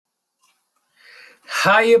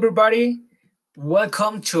Hi, everybody.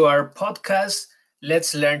 Welcome to our podcast.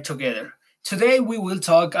 Let's learn together. Today, we will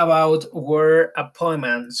talk about word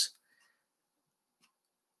appointments.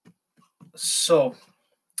 So,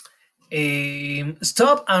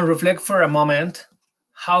 stop and reflect for a moment.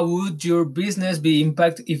 How would your business be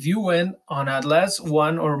impacted if you went on at least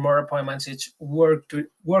one or more appointments each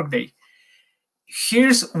workday?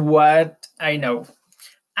 Here's what I know.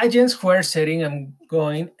 Agents who are setting and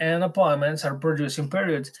going and appointments are producing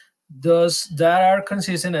periods. Those that are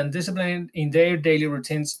consistent and disciplined in their daily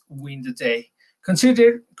routines win the day.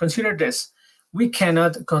 Consider this. We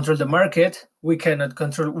cannot control the market, we cannot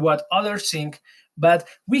control what others think, but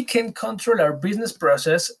we can control our business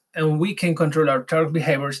process and we can control our target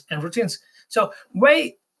behaviors and routines. So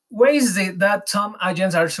why is it that some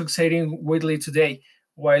agents are succeeding weekly today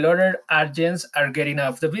while other agents are getting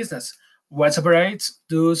out of the business? What separates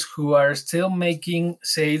those who are still making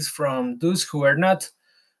sales from those who are not?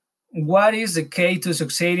 What is the key to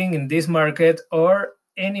succeeding in this market or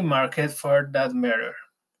any market for that matter?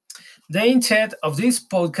 The intent of this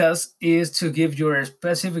podcast is to give you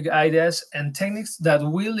specific ideas and techniques that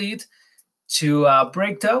will lead to a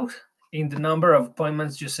breakthrough in the number of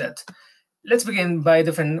appointments you set. Let's begin by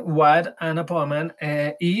defining what an appointment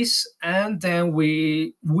is, and then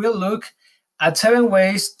we will look at 7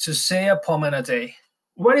 ways to say appointment a day.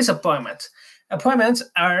 What is appointment? Appointments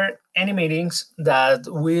are any meetings that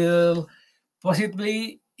will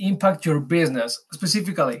positively impact your business,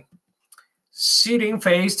 specifically sitting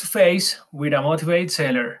face to face with a motivated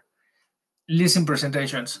seller, listing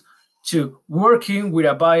presentations, to working with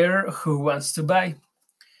a buyer who wants to buy,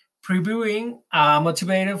 previewing a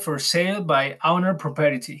motivated for sale by owner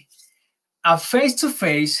property, a face to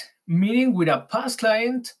face meeting with a past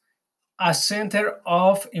client, a center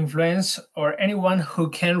of influence, or anyone who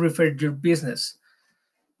can refer your business,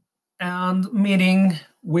 and meeting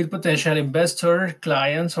with potential investors,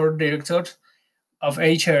 clients, or directors of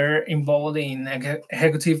HR involved in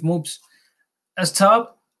executive moves.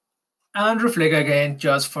 Stop and reflect again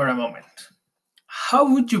just for a moment.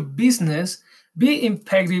 How would your business be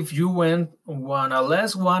impacted if you went on at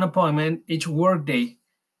least one appointment each workday?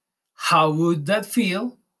 How would that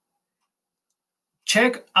feel?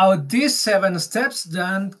 Check out these 7 steps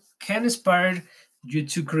that can inspire you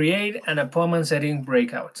to create an appointment setting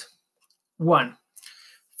breakout. 1.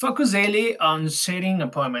 Focus daily on setting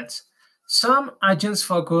appointments. Some agents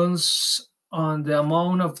focus on the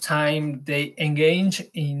amount of time they engage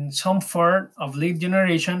in some form of lead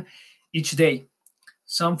generation each day.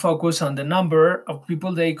 Some focus on the number of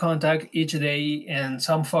people they contact each day, and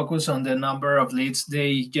some focus on the number of leads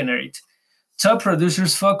they generate. Top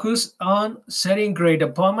producers focus on setting great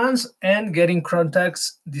appointments and getting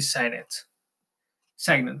contacts designed.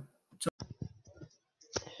 Segment.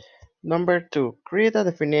 Number two, create a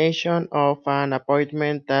definition of an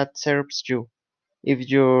appointment that serves you. If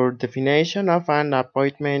your definition of an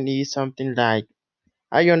appointment is something like,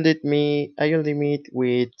 I only meet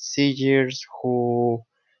with seniors who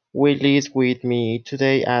will list with me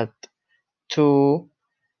today at 2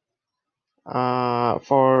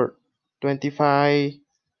 for 25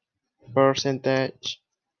 percentage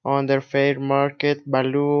on their fair market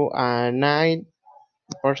value and 9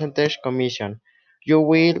 percentage commission. You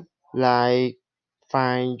will like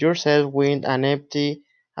find yourself with an empty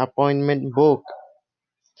appointment book.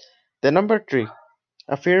 The number three,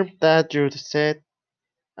 affirm that you set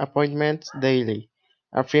appointments daily.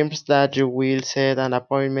 Affirms that you will set an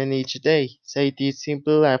appointment each day. Say this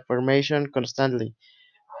simple affirmation constantly.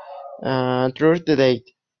 Through the date.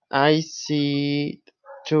 I see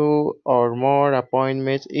 2 or more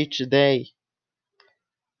appointments each day.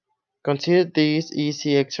 Consider this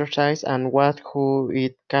easy exercise and what how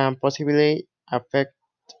it can possibly affect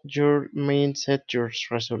your mindset, your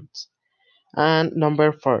results. And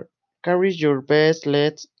number four, carry your best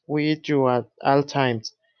leads with you at all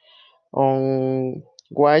times. On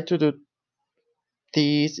why to do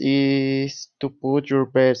this is to put your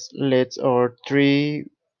best leads or 3,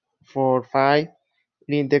 4, 5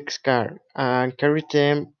 index card and carry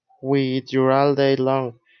them with you all day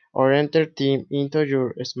long or enter them into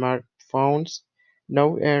your smartphone's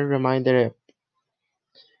no air reminder app.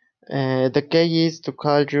 The key is to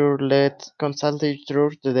call your leads constantly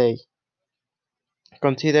through the day.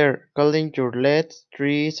 Consider calling your leads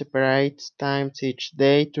 3 separate times each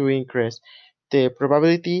day to increase the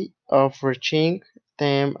probability of reaching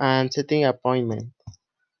them and setting appointments.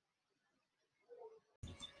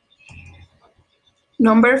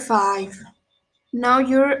 Number 5. Know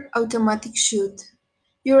your automatic shoot.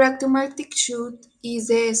 Your automatic shoot is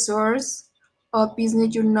a source of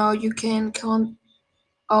business you know you can count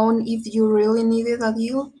on if you really needed a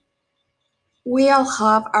deal. We all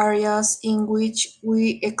have areas in which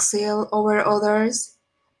we excel over others,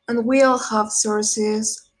 and we all have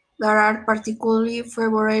sources that are particularly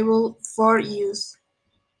favorable for use.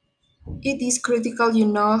 It is critical you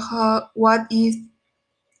know what it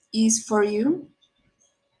is for you.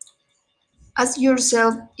 Ask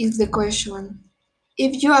yourself is the question.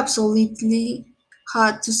 If you absolutely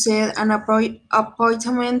had to set an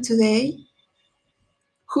appointment today,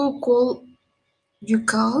 who could you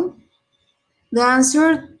call? The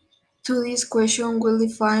answer to this question will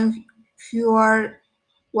define who you are,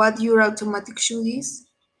 what your automatic shoe is.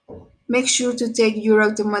 Make sure to take your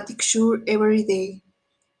automatic shoe every day.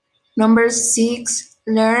 Number 6,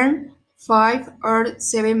 learn 5 or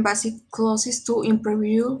 7 basic clauses to improve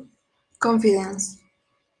your confidence.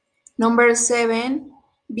 Number 7,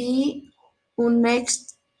 be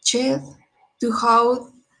next check to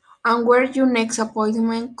how and where your next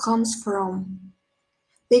appointment comes from.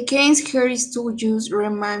 The case here is to just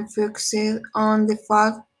remain focused on the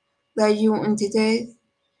fact that you intended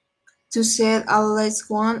to set at least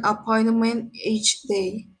one appointment each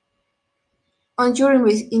day. And your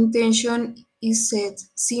intention is set.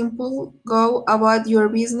 Simple, go about your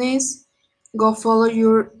business, go follow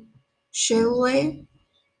your schedule,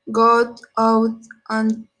 go out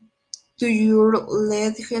and do your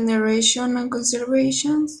lead generation and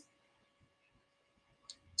conservations.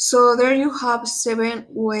 So there you have 7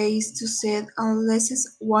 ways to set at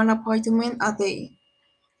least one appointment a day.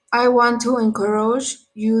 I want to encourage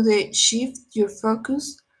you to shift your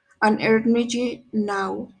focus and energy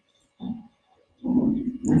now.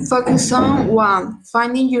 Focus on 1.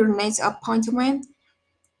 Finding your next appointment.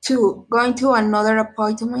 2. Going to another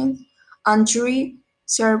appointment. And 3.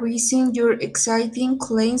 Servicing your exciting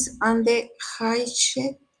clients at the highest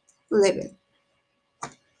level.